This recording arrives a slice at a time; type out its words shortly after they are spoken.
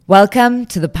Welcome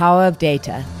to The Power of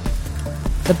Data,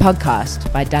 the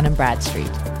podcast by Dun & Bradstreet.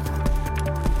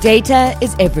 Data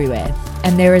is everywhere,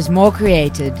 and there is more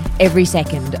created every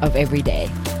second of every day.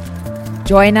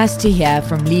 Join us to hear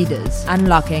from leaders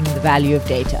unlocking the value of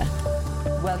data.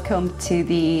 Welcome to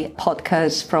the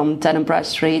podcast from Dun &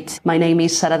 Bradstreet. My name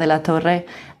is Sara de la Torre.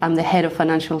 I'm the head of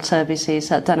financial services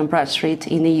at Dun & Bradstreet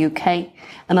in the UK,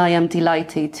 and I am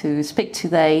delighted to speak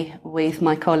today with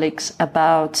my colleagues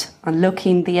about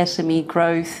unlocking the SME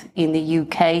growth in the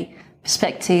UK,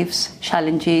 perspectives,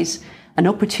 challenges, and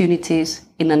opportunities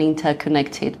in an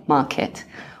interconnected market.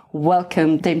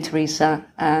 Welcome, Dame Teresa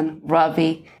and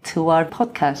Ravi, to our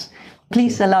podcast.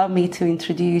 Please allow me to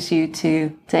introduce you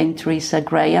to Dame Teresa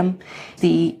Graham,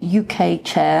 the UK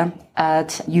chair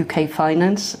at UK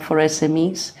Finance for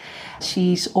SMEs.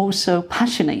 She's also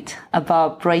passionate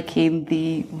about breaking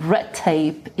the red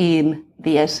tape in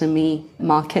the SME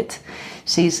market.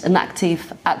 She's an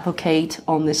active advocate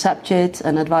on the subject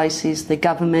and advises the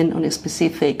government on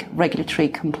specific regulatory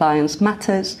compliance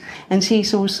matters. And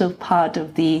she's also part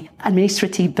of the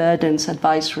Administrative Burdens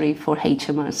Advisory for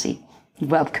HMRC.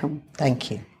 Welcome.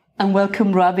 Thank you. And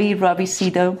welcome Ravi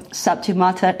Sidhu, subject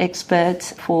matter expert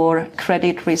for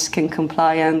credit risk and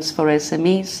compliance for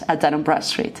SMEs at Dun &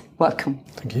 Bradstreet. Welcome.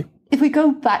 Thank you. If we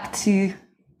go back to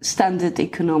standard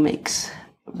economics,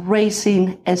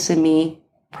 raising SME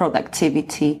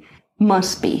productivity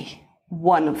must be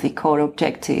one of the core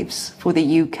objectives for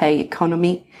the UK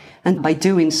economy. And by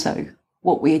doing so,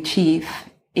 what we achieve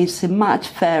is a much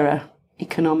fairer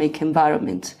economic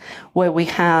environment where we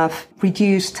have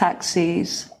reduced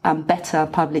taxes and better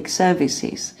public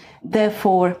services.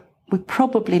 Therefore, we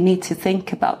probably need to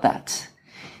think about that.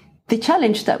 The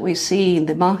challenge that we see in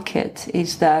the market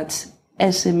is that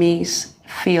SMEs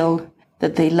feel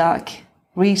that they lack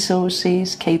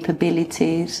resources,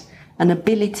 capabilities, and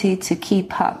ability to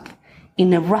keep up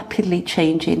in a rapidly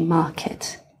changing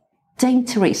market. Dame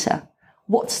Teresa,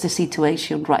 what's the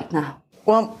situation right now?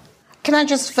 Well, can I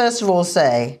just first of all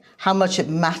say how much it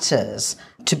matters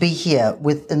to be here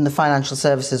within the financial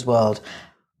services world?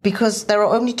 Because there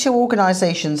are only two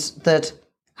organisations that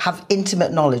have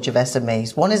intimate knowledge of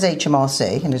SMEs. One is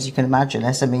HMRC, and as you can imagine,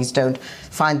 SMEs don't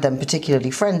find them particularly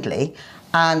friendly,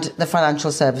 and the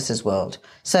financial services world.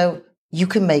 So you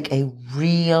can make a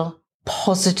real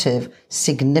positive,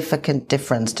 significant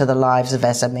difference to the lives of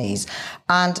SMEs.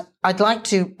 And I'd like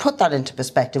to put that into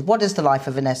perspective. What is the life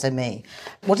of an SME?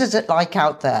 What is it like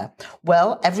out there?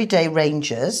 Well, every day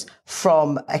ranges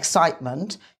from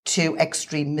excitement to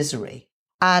extreme misery.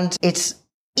 And it's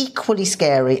equally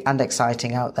scary and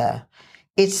exciting out there.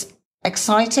 It's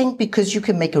exciting because you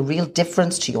can make a real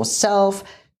difference to yourself,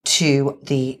 to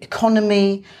the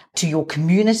economy, to your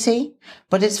community,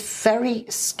 but it's very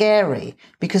scary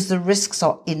because the risks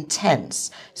are intense.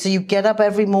 So you get up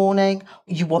every morning,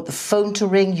 you want the phone to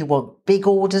ring, you want big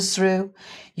orders through,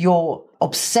 you're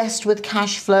obsessed with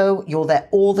cash flow, you're there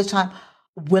all the time.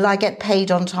 Will I get paid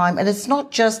on time? And it's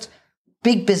not just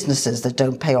big businesses that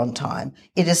don't pay on time.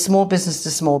 It is small business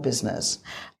to small business.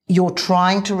 You're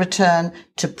trying to return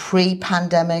to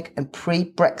pre-pandemic and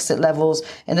pre-Brexit levels.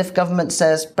 And if government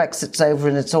says Brexit's over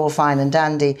and it's all fine and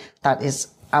dandy, that is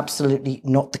absolutely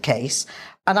not the case.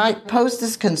 And I posed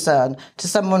this concern to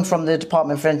someone from the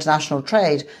Department for International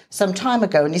Trade some time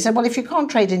ago. And he said, well, if you can't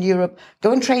trade in Europe,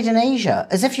 go and trade in Asia,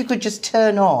 as if you could just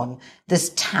turn on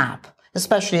this tap,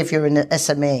 especially if you're in an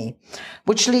SME,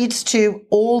 which leads to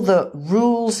all the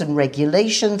rules and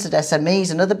regulations that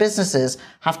SMEs and other businesses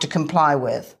have to comply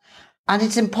with. And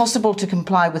it's impossible to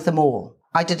comply with them all.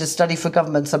 I did a study for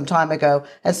government some time ago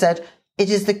and said it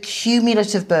is the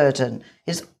cumulative burden,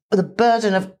 it's the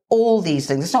burden of all these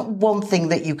things. It's not one thing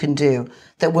that you can do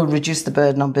that will reduce the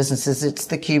burden on businesses. It's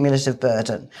the cumulative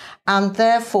burden. And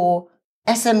therefore,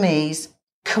 SMEs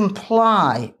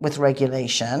comply with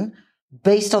regulation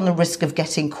based on the risk of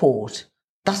getting caught.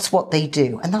 That's what they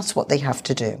do, and that's what they have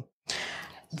to do.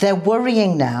 They're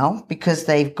worrying now because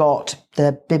they've got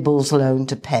their Bibbles loan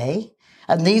to pay.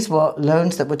 And these were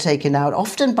loans that were taken out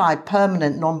often by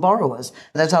permanent non-borrowers.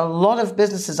 There's a lot of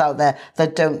businesses out there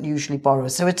that don't usually borrow.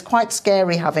 So it's quite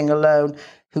scary having a loan.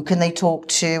 Who can they talk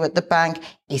to at the bank?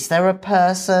 Is there a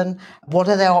person? What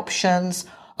are their options?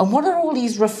 And what are all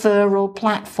these referral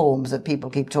platforms that people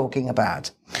keep talking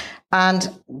about? And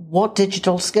what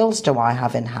digital skills do I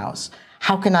have in-house?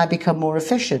 How can I become more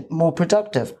efficient, more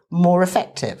productive, more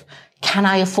effective? Can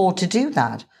I afford to do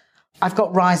that? I've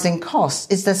got rising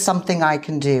costs. Is there something I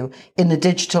can do in the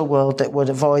digital world that would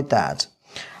avoid that?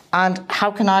 And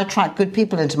how can I attract good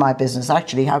people into my business?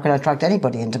 Actually, how can I attract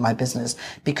anybody into my business?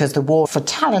 Because the war for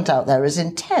talent out there is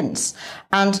intense.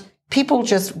 And People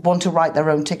just want to write their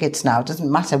own tickets now. It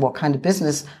doesn't matter what kind of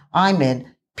business I'm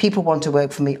in. People want to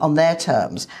work for me on their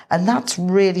terms. And that's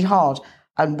really hard.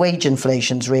 And wage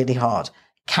inflation's really hard.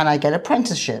 Can I get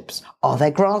apprenticeships? Are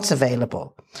there grants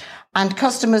available? And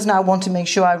customers now want to make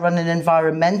sure I run an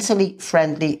environmentally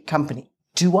friendly company.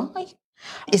 Do I?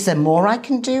 Is there more I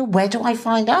can do? Where do I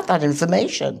find out that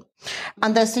information?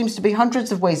 And there seems to be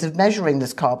hundreds of ways of measuring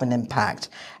this carbon impact.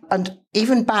 And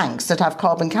even banks that have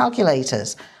carbon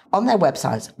calculators on their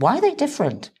websites, why are they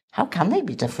different? How can they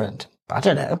be different? I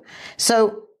don't know.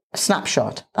 So, a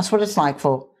snapshot. That's what it's like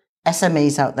for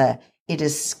SMEs out there. It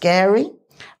is scary,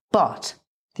 but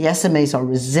the SMEs are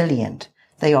resilient.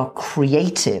 They are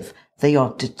creative. They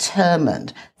are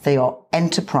determined. They are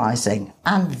enterprising,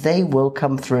 and they will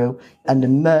come through and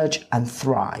emerge and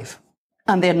thrive.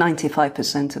 And they're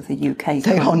 95% of the UK.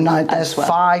 They are nine. There's There's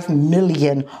 5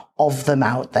 million of them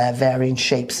out there, varying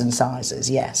shapes and sizes.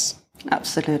 Yes.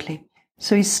 Absolutely.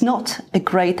 So it's not a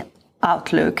great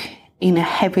outlook in a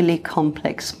heavily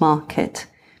complex market,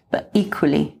 but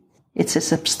equally, it's a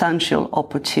substantial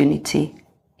opportunity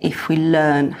if we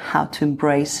learn how to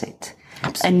embrace it.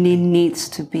 Absolutely. And it needs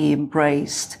to be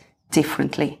embraced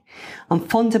differently. And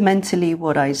fundamentally,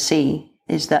 what I see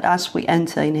is that as we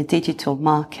enter in a digital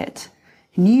market,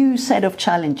 a new set of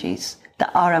challenges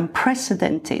that are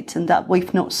unprecedented and that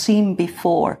we've not seen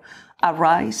before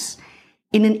arise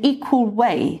in an equal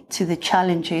way to the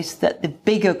challenges that the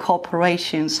bigger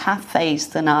corporations have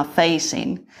faced and are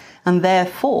facing. And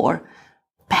therefore,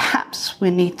 perhaps we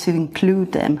need to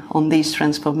include them on this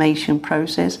transformation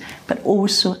process, but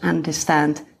also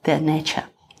understand their nature.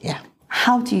 Yeah.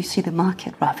 How do you see the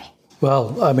market, Ravi?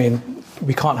 Well, I mean,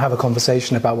 we can't have a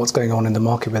conversation about what's going on in the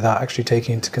market without actually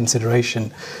taking into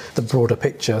consideration the broader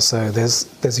picture. So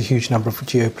there's a huge number of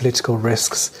geopolitical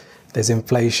risks, there's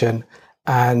inflation,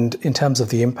 and in terms of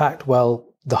the impact,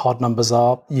 well, the hard numbers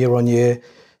are year on year,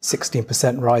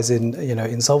 16% rise in,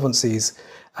 insolvencies.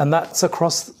 And that's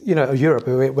across, Europe.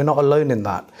 We're not alone in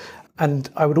that. And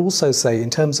I would also say in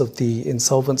terms of the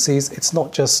insolvencies, it's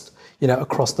not just,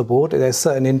 across the board. There's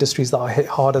certain industries that are hit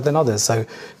harder than others. So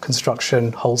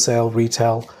construction, wholesale,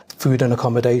 retail, food and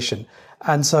accommodation.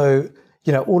 And so,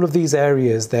 all of these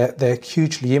areas, they're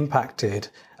hugely impacted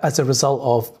as a result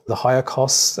of the higher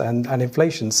costs and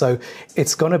inflation. So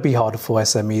it's going to be harder for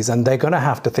SMEs, and they're going to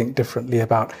have to think differently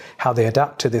about how they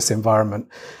adapt to this environment.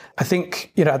 I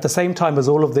think, at the same time as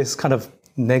all of this kind of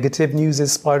negative news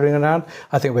is spiraling around,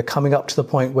 I think we're coming up to the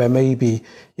point where maybe,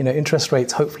 interest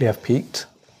rates hopefully have peaked.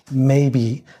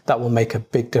 Maybe that will make a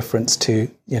big difference to,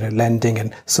 lending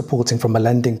and supporting from a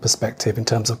lending perspective in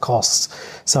terms of costs.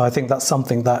 So I think that's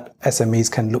something that SMEs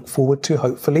can look forward to,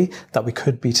 hopefully, that we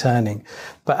could be turning.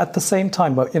 But at the same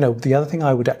time, the other thing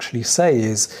I would actually say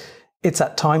is it's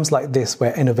at times like this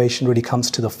where innovation really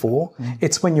comes to the fore.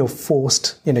 It's when you're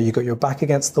forced, you got your back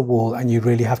against the wall and you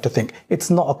really have to think. It's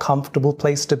not a comfortable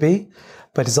place to be,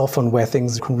 but it's often where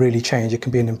things can really change. It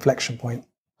can be an inflection point.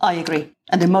 I agree.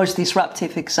 And the most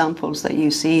disruptive examples that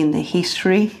you see in the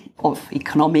history of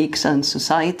economics and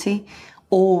society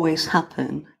always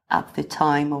happen at the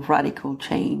time of radical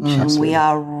change. And we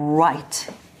are right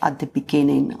at the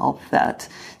beginning of that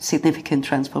significant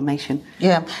transformation.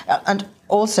 Yeah. And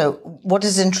also, what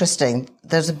is interesting,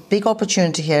 there's a big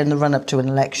opportunity here in the run-up to an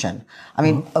election. I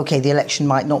mean, okay, the election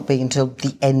might not be until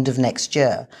the end of next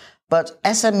year, but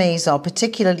SMEs are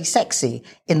particularly sexy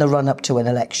in the run-up to an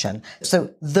election.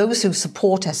 So those who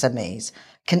support SMEs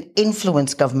can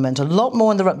influence government a lot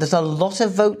more in the run. There's a lot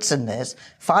of votes in this.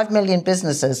 5 million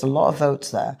businesses, a lot of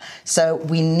votes there. So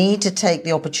we need to take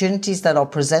the opportunities that are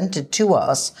presented to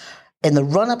us in the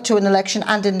run-up to an election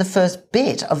and in the first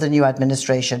bit of the new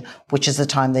administration, which is the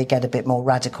time they get a bit more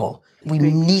radical. We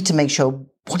need to make sure,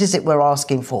 what is it we're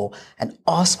asking for? And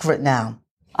ask for it now.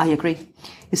 I agree.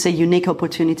 It's a unique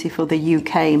opportunity for the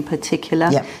UK in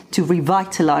particular to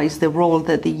revitalise the role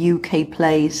that the UK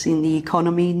plays in the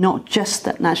economy, not just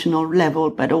at national level,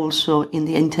 but also in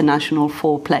the international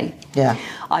foreplay. Yeah.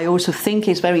 I also think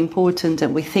it's very important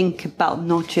that we think about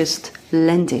not just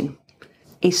lending.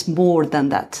 It's more than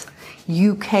that.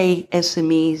 UK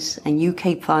SMEs and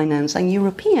UK finance and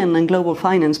European and global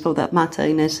finance, for that matter,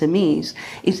 in SMEs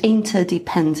is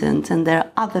interdependent, and there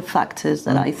are other factors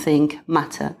that I think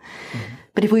matter.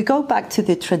 But if we go back to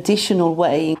the traditional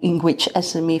way in which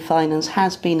SME finance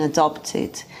has been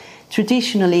adopted,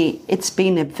 traditionally it's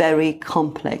been a very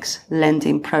complex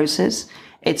lending process.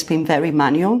 It's been very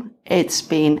manual. It's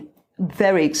been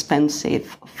very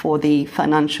expensive for the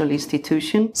financial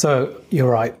institution. So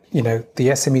you're right. The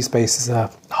SME space is a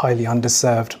highly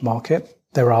underserved market.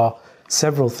 There are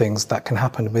several things that can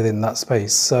happen within that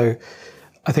space. So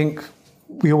I think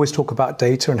we always talk about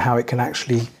data and how it can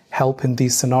actually help in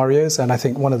these scenarios. And I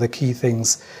think one of the key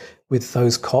things with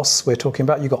those costs we're talking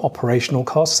about, you've got operational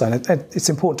costs, and it's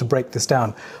important to break this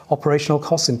down. Operational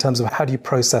costs in terms of how do you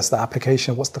process the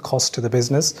application, what's the cost to the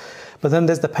business? But then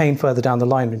there's the pain further down the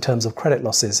line in terms of credit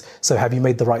losses. So have you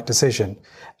made the right decision?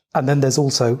 And then there's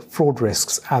also fraud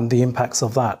risks and the impacts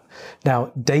of that.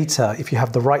 Now, data, if you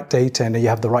have the right data and you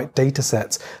have the right data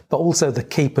sets, but also the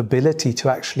capability to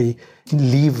actually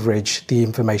leverage the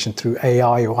information through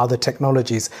AI or other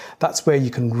technologies, that's where you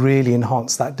can really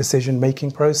enhance that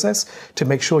decision-making process to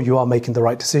make sure you are making the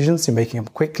right decisions, you're making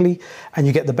them quickly, and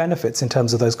you get the benefits in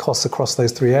terms of those costs across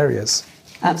those three areas.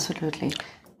 Absolutely.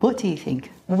 What do you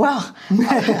think? Well,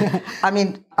 I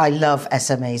mean, I love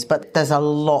SMEs, but there's a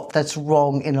lot that's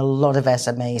wrong in a lot of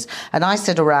SMEs. And I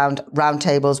sit around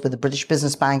roundtables with the British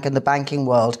Business Bank and the banking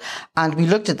world, and we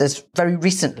looked at this very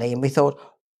recently and we thought,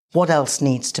 what else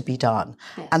needs to be done?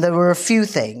 Yes. And there were a few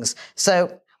things.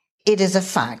 So it is a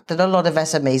fact that a lot of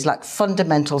SMEs lack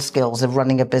fundamental skills of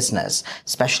running a business,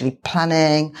 especially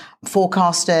planning,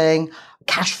 forecasting,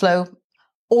 cash flow,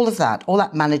 all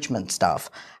that management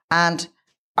stuff. And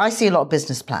I see a lot of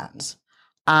business plans,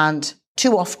 and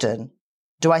too often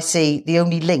do I see the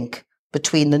only link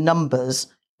between the numbers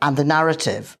and the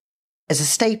narrative as a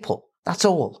staple. That's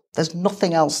all. There's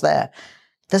nothing else there.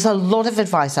 There's a lot of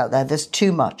advice out there. There's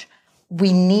too much.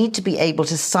 We need to be able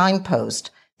to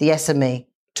signpost the SME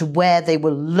to where they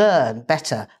will learn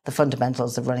better the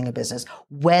fundamentals of running a business,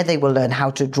 where they will learn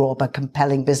how to draw up a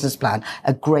compelling business plan,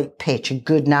 a great pitch, a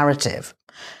good narrative.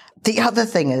 The other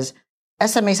thing is,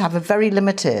 SMEs have a very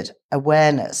limited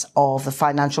awareness of the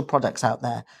financial products out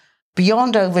there.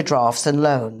 Beyond overdrafts and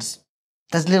loans,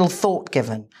 there's little thought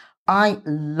given. I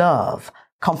love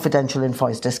confidential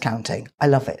invoice discounting. I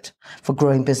love it for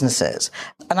growing businesses.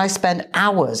 And I spend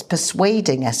hours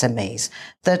persuading SMEs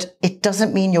that it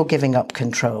doesn't mean you're giving up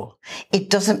control. It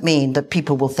doesn't mean that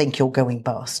people will think you're going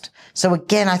bust. So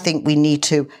again, I think we need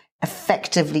to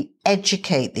effectively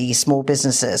educate these small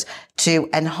businesses to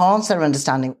enhance their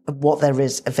understanding of what there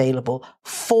is available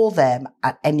for them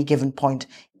at any given point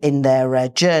in their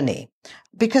journey.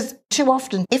 Because too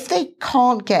often, if they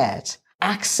can't get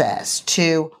access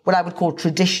to what I would call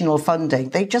traditional funding,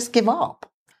 they just give up.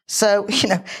 So,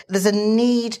 there's a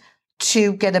need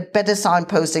to get a better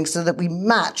signposting so that we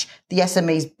match the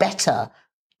SMEs better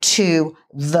to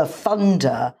the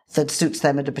funder that suits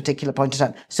them at a particular point in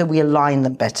time. So we align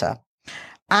them better.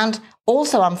 And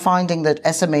also I'm finding that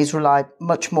SMEs rely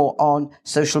much more on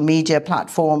social media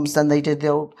platforms than they did the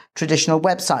old traditional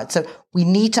website. So we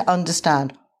need to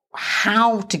understand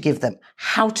how to give them,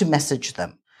 how to message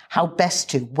them, how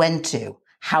best to, when to,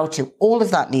 how to, all of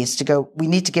that needs to go. We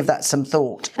need to give that some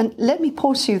thought. And let me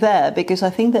pause you there, because I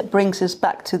think that brings us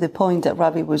back to the point that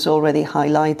Ravi was already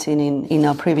highlighting in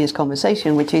our previous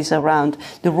conversation, which is around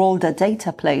the role that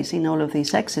data plays in all of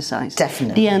these exercises.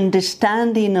 Definitely. The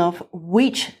understanding of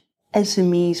which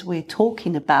SMEs we're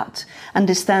talking about,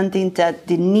 understanding that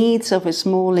the needs of a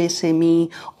small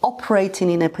SME operating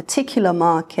in a particular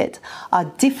market are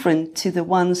different to the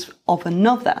ones of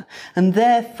another. And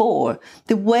therefore,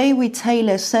 the way we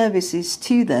tailor services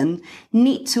to them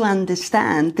need to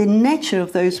understand the nature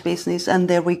of those business and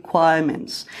their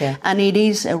requirements. Yeah. And it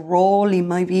is a role, in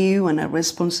my view, and a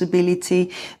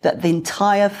responsibility that the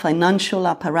entire financial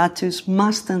apparatus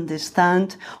must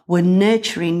understand when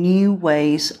nurturing new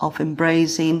ways of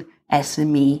embracing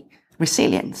SME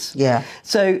resilience. Yeah.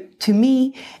 So to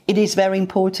me, it is very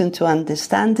important to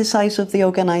understand the size of the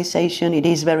organization. It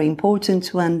is very important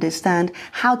to understand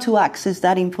how to access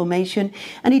that information.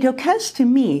 And it occurs to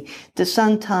me that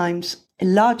sometimes a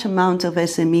large amount of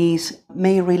SMEs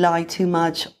may rely too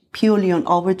much purely on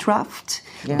overdraft,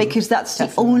 because that's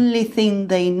definitely the only thing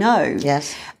they know.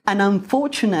 Yes. And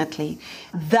unfortunately,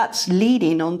 that's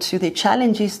leading on to the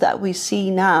challenges that we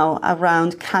see now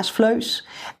around cash flows.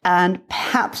 And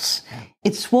perhaps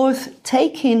it's worth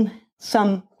taking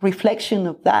some reflection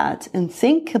of that and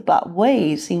think about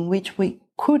ways in which we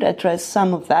could address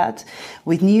some of that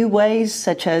with new ways,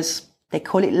 such as they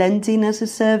call it lending as a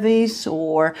service,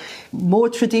 or more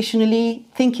traditionally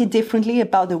thinking differently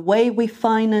about the way we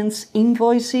finance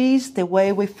invoices, the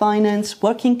way we finance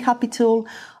working capital.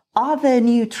 Are there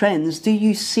new trends? Do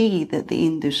you see that the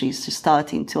industry is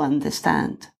starting to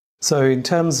understand? So in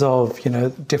terms of,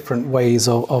 different ways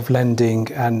of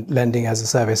lending and lending as a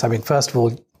service, I mean, first of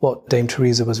all, what Dame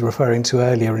Teresa was referring to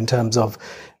earlier in terms of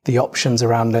the options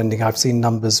around lending. I've seen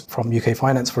numbers from UK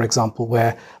Finance, for example,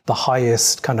 where the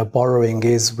highest kind of borrowing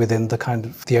is within the kind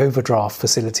of the overdraft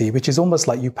facility, which is almost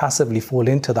like you passively fall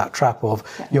into that trap of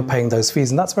you're paying those fees.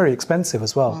 And that's very expensive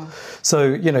as well.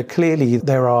 So, clearly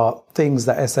there are things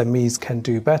that SMEs can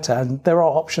do better. And there are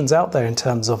options out there in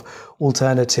terms of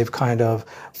alternative kind of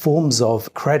forms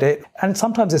of credit. And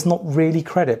sometimes it's not really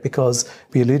credit, because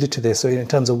we alluded to this. So in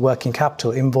terms of working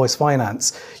capital, invoice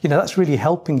finance, that's really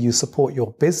helping you support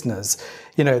your business.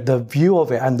 The view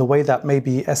of it and the way that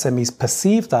maybe SMEs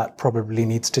perceive that probably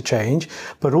needs to change,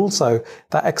 but also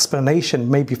that explanation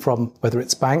maybe from whether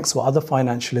it's banks or other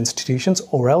financial institutions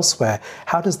or elsewhere,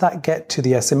 how does that get to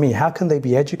the SME? How can they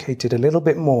be educated a little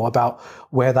bit more about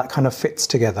where that kind of fits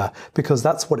together? Because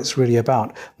that's what it's really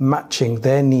about, matching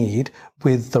their need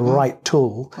with the right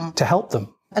tool to help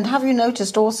them. And have you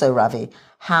noticed also, Ravi,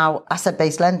 how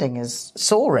asset-based lending is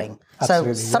soaring?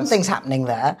 Absolutely, so something's happening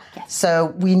there. Yes.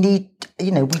 So we need,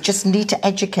 we just need to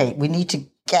educate. We need to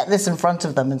get this in front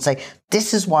of them and say,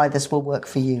 this is why this will work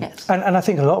for you. Yes. And I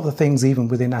think a lot of the things, even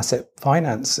within asset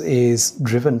finance, is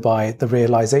driven by the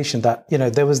realization that,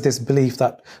 there was this belief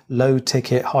that low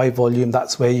ticket, high volume,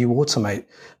 that's where you automate.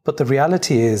 But the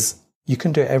reality is, you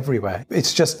can do it everywhere.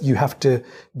 It's just you have to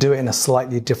do it in a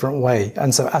slightly different way.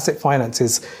 And so asset finance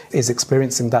is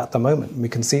experiencing that at the moment. We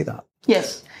can see that.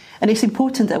 Yes. And it's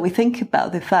important that we think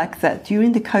about the fact that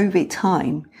during the COVID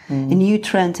time, a new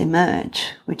trend emerged,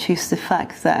 which is the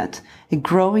fact that a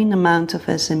growing amount of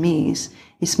SMEs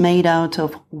is made out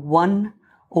of one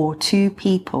or two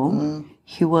people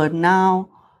who are now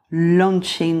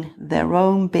launching their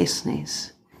own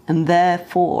business. And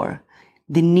therefore,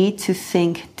 the need to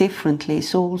think differently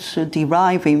is also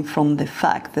deriving from the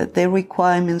fact that the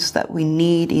requirements that we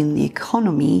need in the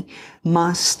economy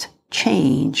must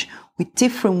change, with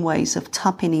different ways of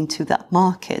tapping into that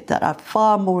market that are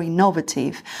far more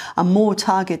innovative and more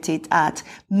targeted at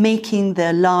making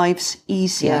their lives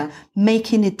easier,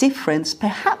 making a difference,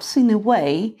 perhaps in a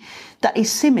way that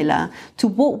is similar to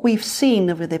what we've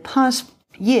seen over the past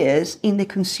years in the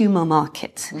consumer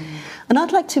market. And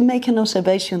I'd like to make an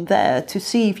observation there to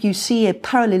see if you see a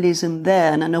parallelism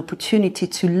there and an opportunity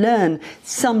to learn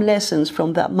some lessons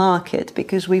from that market,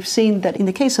 because we've seen that in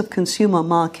the case of consumer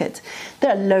market,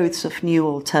 there are loads of new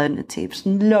alternatives,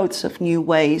 loads of new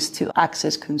ways to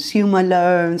access consumer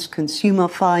loans, consumer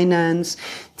finance,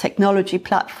 technology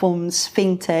platforms,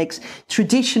 fintechs,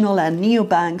 traditional and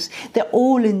neobanks. They're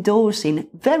all endorsing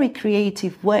very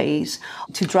creative ways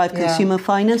to drive consumer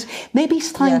finance. Maybe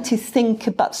it's time to think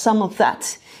about some of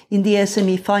that in the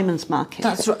SME finance market.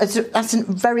 That's a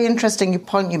very interesting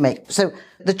point you make. So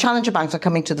the challenger banks are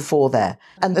coming to the fore there.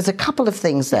 And there's a couple of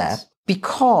things there,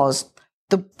 because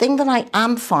the thing that I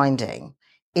am finding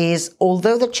is,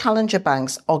 although the challenger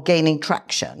banks are gaining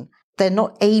traction, they're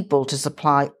not able to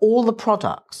supply all the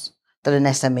products that an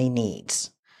SME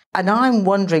needs. And I'm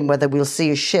wondering whether we'll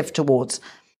see a shift towards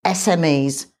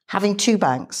SMEs having two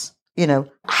banks,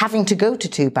 having to go to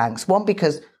two banks. One,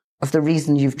 because of the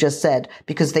reason you've just said,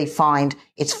 because they find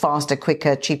it's faster,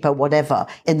 quicker, cheaper, whatever,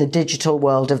 in the digital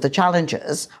world of the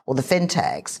challengers or the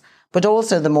fintechs, but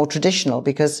also the more traditional,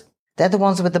 because they're the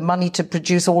ones with the money to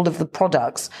produce all of the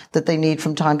products that they need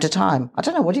from time to time. I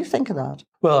don't know. What do you think of that?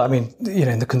 Well, I mean,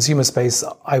 in the consumer space,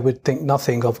 I would think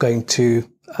nothing of going to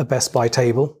a Best Buy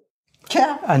table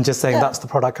and just saying that's the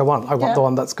product I want. I want the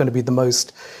one that's going to be the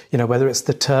most, whether it's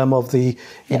the term of the,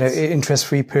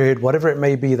 interest-free period, whatever it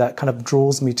may be, that kind of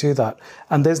draws me to that.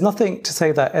 And there's nothing to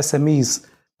say that SMEs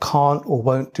can't or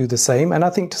won't do the same. And I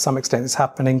think to some extent it's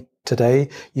happening today.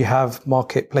 You have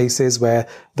marketplaces where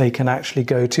they can actually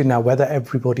go to. Now, whether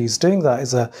everybody's doing that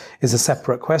is a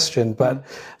separate question. But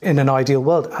in an ideal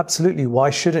world, absolutely,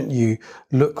 why shouldn't you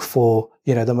look for,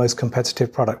 the most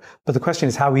competitive product? But the question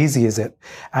is, how easy is it?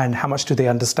 And how much do they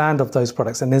understand of those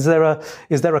products? And is there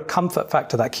a comfort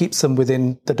factor that keeps them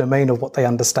within the domain of what they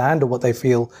understand or what they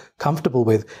feel comfortable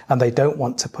with, and they don't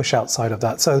want to push outside of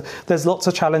that? So there's lots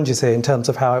of challenges here in terms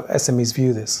of how SMEs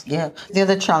view this. Yeah. The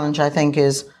other challenge, I think,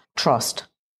 is trust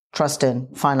in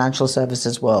financial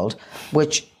services world,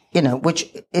 which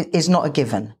is not a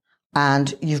given.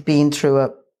 And you've been through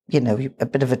a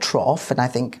bit of a trough, and I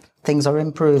think things are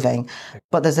improving,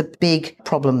 but there's a big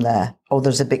problem there, or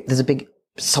there's a big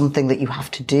something that you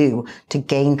have to do to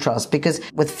gain trust, because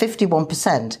with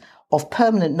 51% of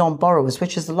permanent non-borrowers,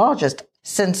 which is the largest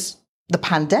since the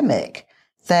pandemic,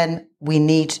 then you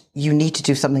need to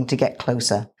do something to get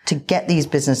closer, to get these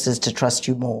businesses to trust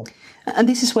you more. And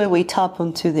this is where we tap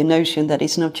onto the notion that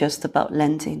it's not just about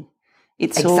lending.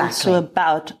 It's also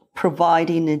about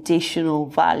providing additional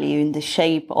value in the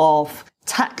shape of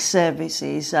tax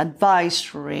services,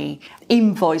 advisory,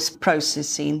 invoice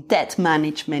processing, debt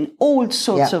management, all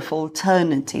sorts of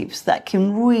alternatives that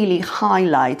can really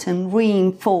highlight and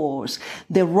reinforce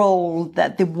the role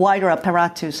that the wider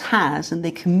apparatus has and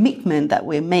the commitment that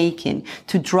we're making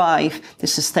to drive the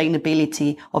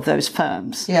sustainability of those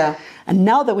firms. Yeah. And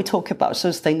now that we talk about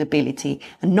sustainability,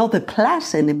 another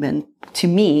plus element to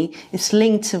me is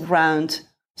linked around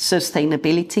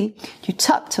sustainability. You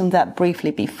tapped on that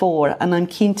briefly before, and I'm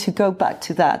keen to go back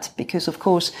to that because, of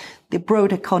course, the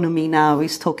broad economy now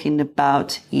is talking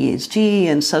about ESG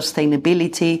and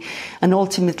sustainability. And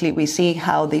ultimately, we see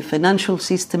how the financial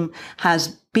system has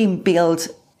been built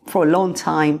for a long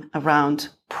time around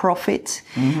profit,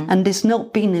 and there's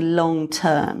not been a long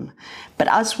term. But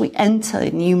as we enter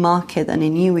a new market and a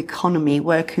new economy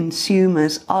where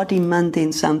consumers are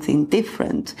demanding something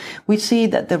different, we see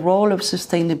that the role of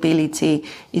sustainability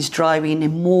is driving a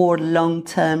more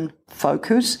long-term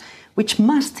focus, which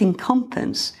must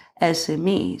encompass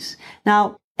SMEs.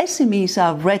 Now, SMEs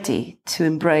are ready to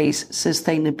embrace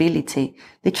sustainability.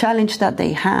 The challenge that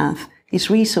they have is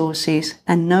resources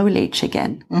and knowledge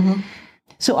again.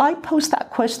 So I pose that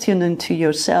question to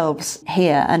yourselves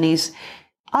here, and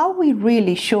are we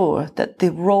really sure that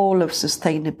the role of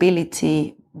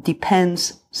sustainability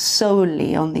depends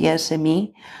solely on the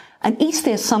SME? And is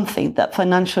there something that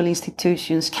financial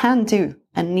institutions can do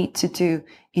and need to do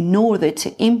in order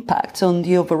to impact on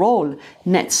the overall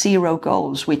net zero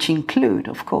goals, which include,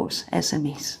 of course,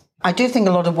 SMEs? I do think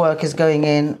a lot of work is going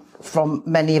in from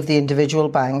many of the individual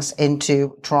banks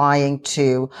into trying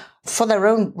to, for their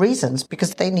own reasons,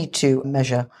 because they need to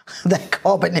measure their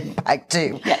carbon impact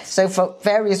too. Yes. So for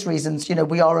various reasons,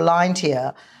 we are aligned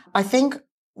here. I think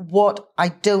what I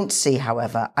don't see,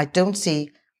 however, I don't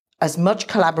see as much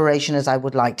collaboration as I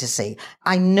would like to see.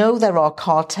 I know there are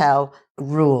cartel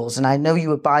rules and I know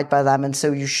you abide by them and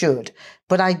so you should,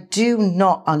 but I do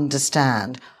not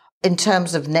understand in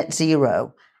terms of net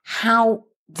zero how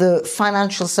the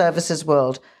financial services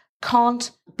world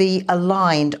can't be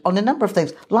aligned on a number of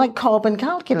things, like carbon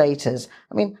calculators.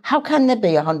 I mean, how can there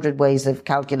be 100 ways of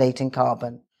calculating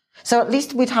carbon? So at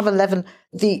least we'd have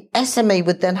the SMA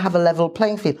would then have a level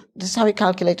playing field. This is how we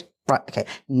calculate. Right, okay,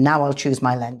 now I'll choose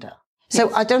my lender.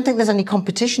 So I don't think there's any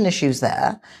competition issues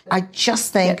there. I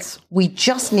just think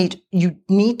you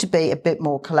need to be a bit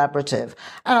more collaborative.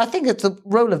 And I think it's the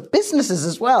role of businesses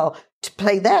as well to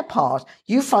play their part.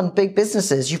 You fund big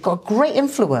businesses. You've got great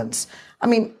influence. I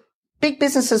mean, big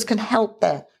businesses can help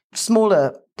their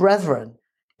smaller brethren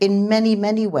in many,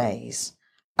 many ways.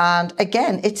 And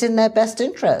again, it's in their best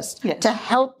interest to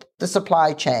help the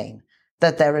supply chain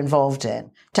that they're involved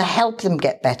in, to help them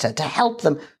get better, to help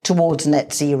them towards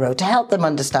net zero, to help them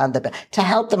understand to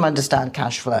help them understand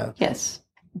cash flow. Yes.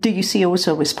 Do you see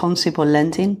also responsible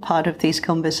lending part of this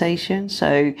conversation?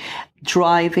 So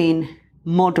driving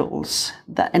models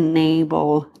that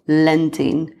enable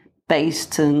lending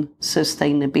based on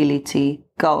sustainability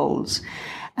goals.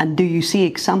 And do you see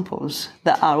examples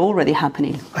that are already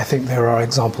happening? I think there are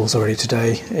examples already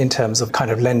today in terms of kind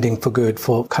of lending for good,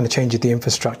 for kind of changing the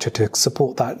infrastructure to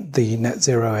support the net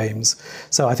zero aims.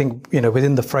 So I think,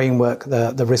 within the framework,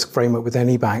 the risk framework with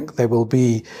any bank, there will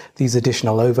be these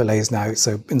additional overlays now.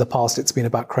 So in the past, it's been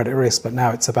about credit risk, but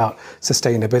now it's about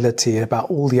sustainability,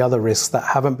 about all the other risks that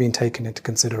haven't been taken into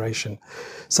consideration.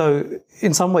 So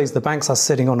in some ways, the banks are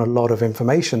sitting on a lot of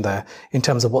information there in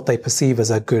terms of what they perceive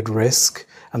as a good risk,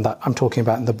 and that I'm talking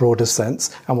about in the broader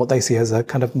sense, and what they see as a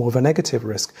kind of more of a negative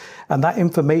risk. And that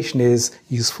information is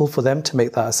useful for them to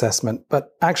make that assessment.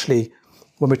 But actually,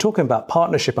 when we're talking about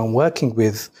partnership and working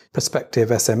with prospective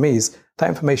SMEs, that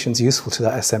information is useful to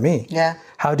that SME. Yeah.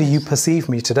 How do you perceive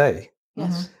me today?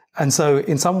 Yes. And so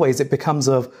in some ways, it becomes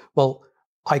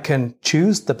I can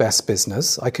choose the best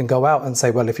business. I can go out and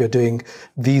say, well, if you're doing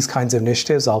these kinds of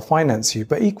initiatives, I'll finance you.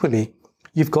 But equally,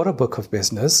 you've got a book of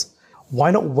business. Why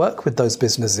not work with those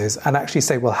businesses and actually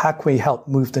say, well, how can we help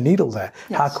move the needle there?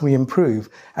 Yes. How can we improve?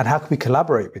 And how can we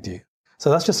collaborate with you?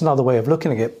 So that's just another way of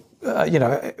looking at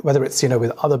it, whether it's,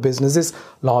 with other businesses,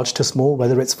 large to small,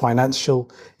 whether it's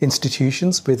financial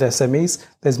institutions with SMEs,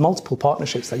 there's multiple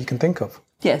partnerships that you can think of.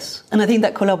 Yes. And I think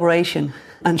that collaboration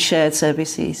and shared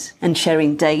services and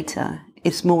sharing data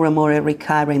is more and more a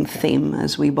recurring theme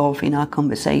as we evolve in our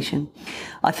conversation.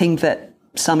 I think that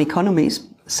some economies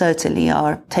certainly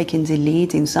are taking the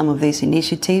lead in some of these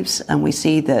initiatives, and we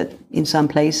see that in some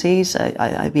places,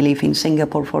 I believe in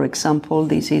Singapore, for example,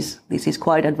 this is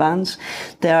quite advanced.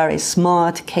 There are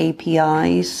smart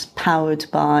KPIs powered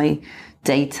by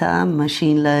data,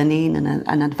 machine learning,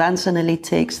 and advanced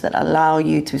analytics that allow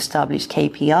you to establish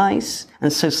KPIs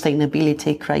and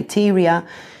sustainability criteria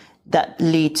that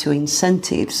lead to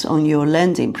incentives on your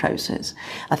lending process.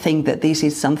 I think that this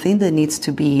is something that needs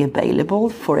to be available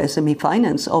for SME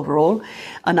finance overall.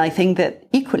 And I think that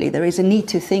equally there is a need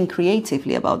to think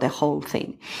creatively about the whole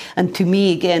thing. And to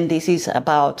me, again, this is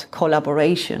about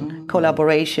collaboration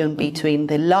between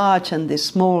the large and the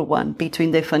small one,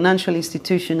 between the financial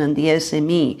institution and the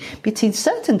SME, between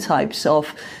certain types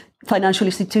of financial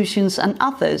institutions and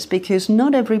others, because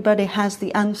not everybody has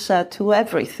the answer to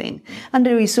everything. And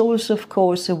there is also, of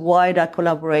course, a wider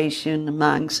collaboration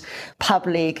amongst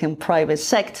public and private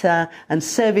sector and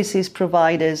services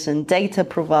providers and data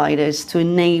providers to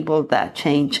enable that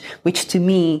change, which to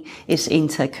me is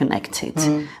interconnected.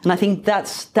 And I think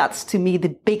that's to me the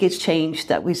biggest change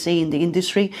that we see in the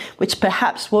industry, which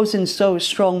perhaps wasn't so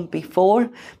strong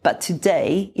before. But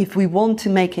today, if we want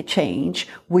to make a change,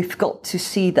 we've got to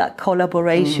see that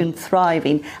collaboration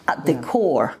thriving at the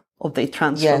core of the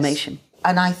transformation. Yes.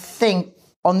 And I think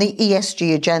on the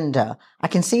ESG agenda, I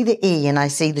can see the E and I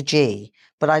see the G,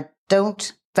 but I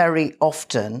don't very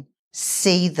often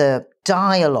see the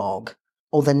dialogue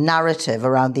or the narrative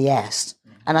around the S.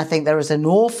 And I think there is an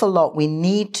awful lot we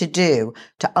need to do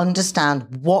to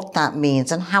understand what that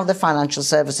means and how the financial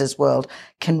services world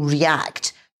can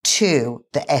react to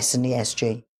the S and the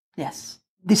ESG. Yes.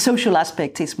 The social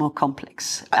aspect is more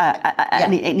complex,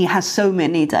 and it has so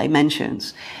many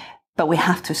dimensions. But we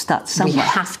have to start somewhere.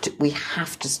 We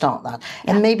have to start that,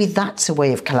 and maybe that's a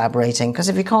way of collaborating. Because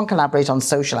if you can't collaborate on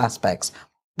social aspects,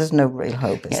 there's no real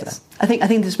hope, is there? I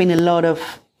think there's been a lot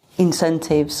of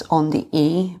incentives on the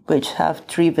E, which have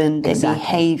driven the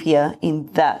behavior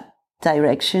in that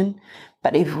direction.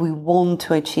 But if we want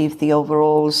to achieve the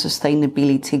overall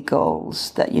sustainability goals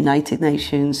that United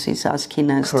Nations is asking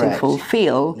us to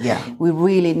fulfill, we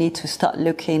really need to start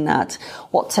looking at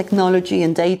what technology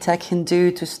and data can do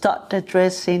to start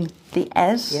addressing the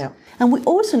S. And we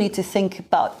also need to think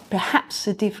about perhaps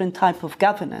a different type of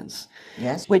governance,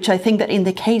 which I think that in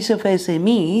the case of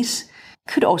SMEs,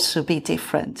 could also be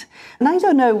different. And I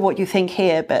don't know what you think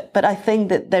here, but I think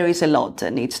that there is a lot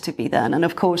that needs to be done. And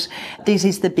of course, this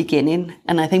is the beginning.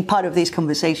 And I think part of these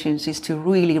conversations is to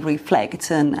really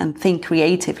reflect and think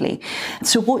creatively.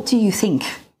 So what do you think,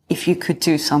 if you could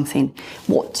do something,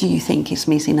 what do you think is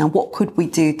missing? And what could we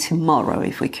do tomorrow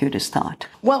if we could start?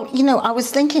 Well, I was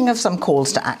thinking of some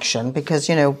calls to action because,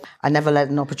 I never let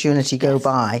an opportunity go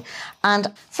by.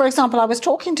 And for example, I was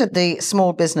talking to the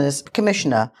Small Business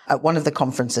Commissioner at one of the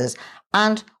conferences,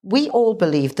 and we all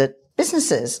believe that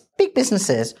businesses, big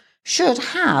businesses, should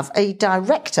have a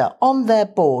director on their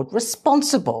board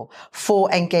responsible for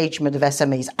engagement of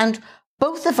SMEs. And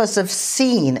both of us have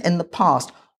seen in the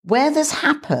past where this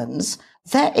happens,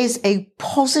 there is a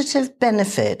positive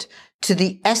benefit to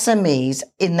the SMEs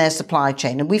in their supply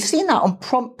chain. And we've seen that on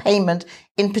prompt payment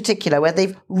in particular, where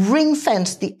they've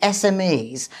ring-fenced the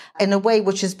SMEs in a way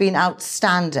which has been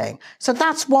outstanding. So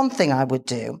that's one thing I would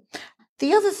do.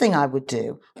 The other thing I would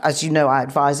do, as you know, I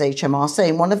advise HMRC,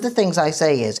 and one of the things I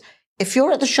say is, if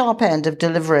you're at the sharp end of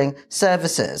delivering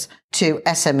services to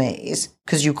SMEs,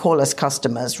 because you call us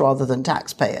customers rather than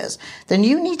taxpayers, then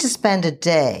you need to spend a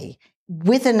day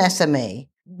with an SME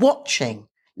watching,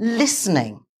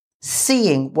 listening,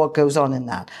 seeing what goes on in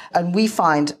that. And we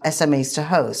find SMEs to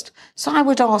host. So I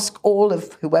would ask all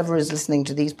of whoever is listening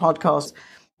to these podcasts,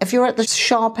 if you're at the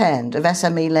sharp end of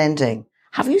SME lending,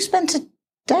 have you spent a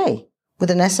day with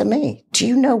an SME? Do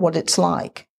you know what it's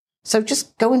like? So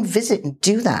just go and visit and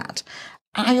do that.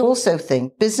 I also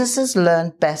think businesses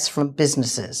learn best from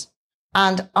businesses.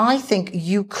 And I think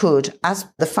you could, as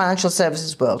the financial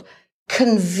services world,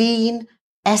 convene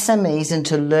SMEs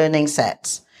into learning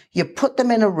sets. You put them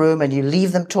in a room and you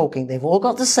leave them talking. They've all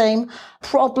got the same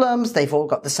problems. They've all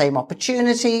got the same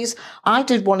opportunities. I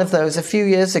did one of those a few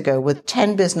years ago with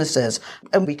 10 businesses,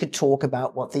 and we could talk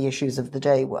about what the issues of the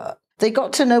day were. They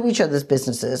got to know each other's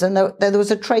businesses, and there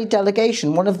was a trade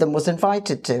delegation one of them was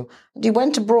invited to. And he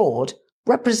went abroad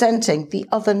representing the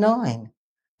other 9.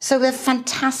 So there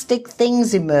fantastic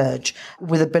things emerge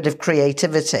with a bit of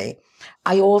creativity.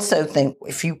 I also think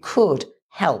if you could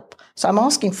help, so I'm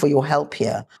asking for your help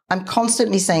here. I'm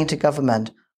constantly saying to government,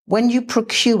 when you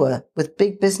procure with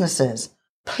big businesses,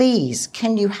 please,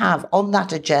 can you have on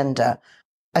that agenda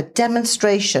a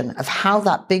demonstration of how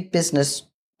that big business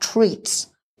treats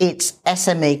its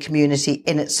SME community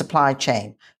in its supply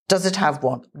chain? Does it have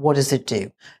one? What does it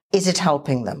do? Is it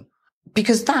helping them?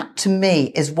 Because that, to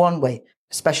me, is one way,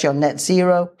 especially on net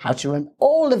zero, how to run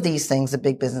all of these things that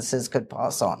big businesses could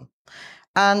pass on.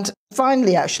 And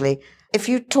finally, actually, If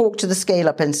you talk to the Scale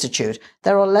Up Institute,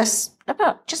 there are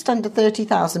about just under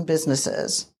 30,000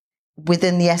 businesses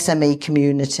within the SME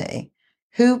community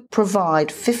who provide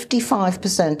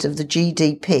 55% of the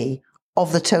GDP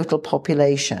of the total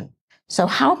population. So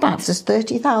how about, if there's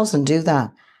 30,000 do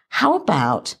that, how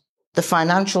about the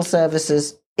financial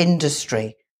services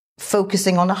industry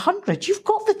focusing on 100? You've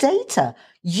got the data.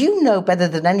 You know better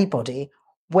than anybody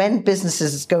when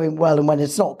businesses is going well and when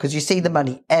it's not, because you see the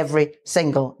money every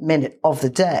single minute of the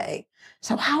day.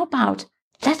 So how about,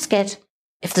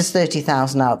 if there's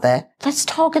 30,000 out there, let's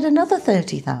target another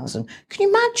 30,000. Can you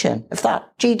imagine if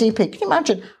that GDP, can you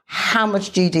imagine how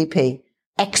much GDP,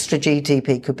 extra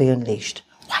GDP could be unleashed?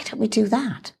 Why don't we do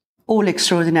that? All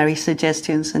extraordinary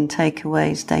suggestions and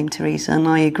takeaways, Dame Teresa, and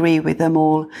I agree with them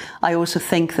all. I also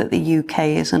think that the UK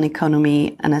as an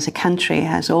economy and as a country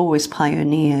has always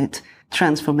pioneered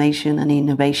transformation and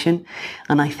innovation.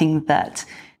 And I think that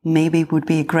maybe it would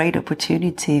be a great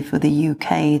opportunity for the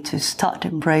UK to start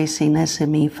embracing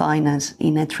SME finance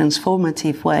in a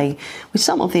transformative way with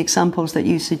some of the examples that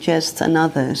you suggest and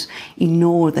others in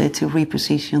order to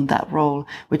reposition that role,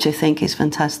 which I think is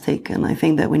fantastic. And I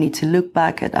think that we need to look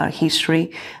back at our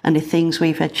history and the things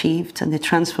we've achieved and the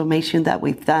transformation that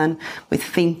we've done with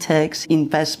fintechs,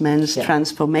 investments,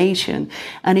 transformation.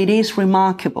 And it is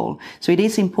remarkable. So it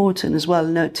is important as well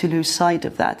not to lose sight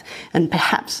of that. And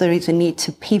perhaps there is a need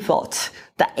to pivot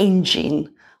the engine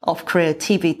of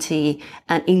creativity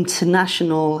and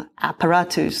international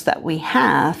apparatus that we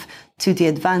have to the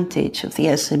advantage of the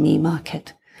SME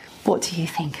market. What do you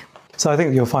think? So I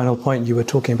think your final point, you were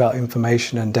talking about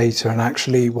information and data, and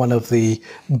actually one of the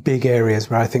big areas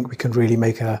where I think we can really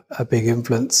make a big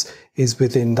influence is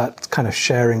within that kind of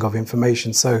sharing of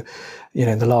information. So,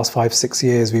 in the last 5-6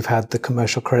 years, we've had the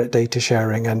commercial credit data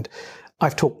sharing, and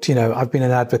I've been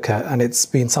an advocate, and it's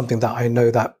been something that I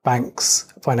know that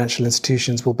banks, financial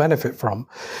institutions will benefit from.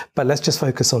 But let's just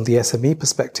focus on the SME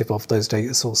perspective of those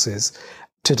data sources.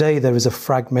 Today, there is a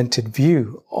fragmented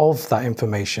view of that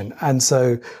information. And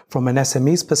so from an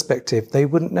SME's perspective, they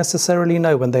wouldn't necessarily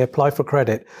know when they apply for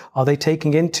credit, are they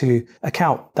taking into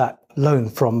account that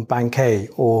loan from Bank A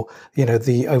or,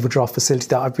 the overdraft facility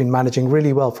that I've been managing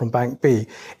really well from Bank B?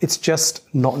 It's just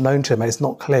not known to them. It's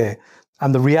not clear.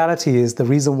 And the reality is the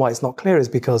reason why it's not clear is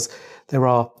because there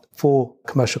are 4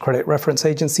 commercial credit reference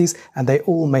agencies and they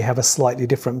all may have a slightly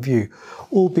different view,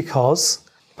 all because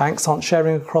banks aren't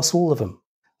sharing across all of them.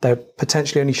 They're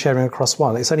potentially only sharing across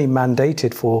one. It's only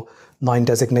mandated for 9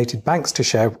 designated banks to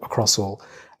share across all.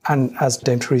 And as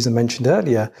Dame Teresa mentioned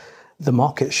earlier, the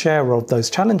market share of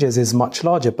those challenges is much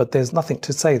larger, but there's nothing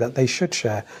to say that they should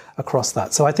share across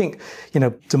that. So I think,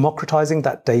 democratizing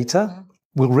that data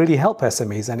will really help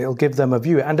SMEs, and it'll give them a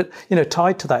view. And,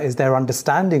 tied to that is their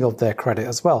understanding of their credit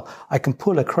as well. I can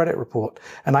pull a credit report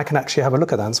and I can actually have a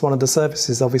look at that. And it's one of the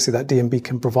services, obviously, that DNB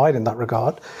can provide in that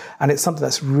regard. And it's something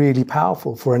that's really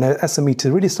powerful for an SME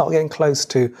to really start getting close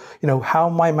to, how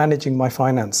am I managing my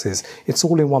finances? It's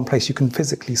all in one place. You can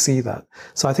physically see that.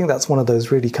 So I think that's one of those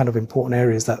really kind of important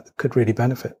areas that could really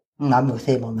benefit. I'm with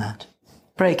him on that.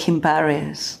 Breaking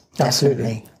barriers.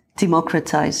 Absolutely.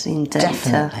 Democratizing data.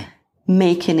 Definitely.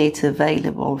 Making it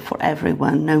available for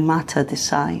everyone, no matter the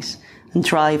size, and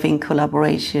driving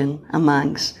collaboration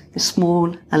amongst the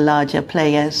small and larger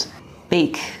players,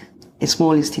 big and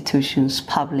small institutions,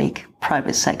 public,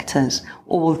 private sectors,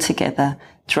 all together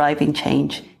driving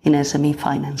change in SME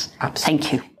finance. Absolutely.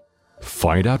 Thank you.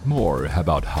 Find out more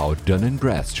about how Dun &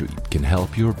 Bradstreet can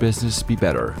help your business be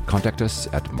better. Contact us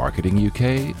at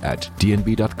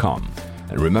marketinguk@dnb.com.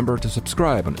 And remember to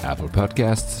subscribe on Apple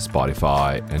Podcasts,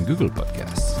 Spotify, and Google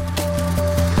Podcasts.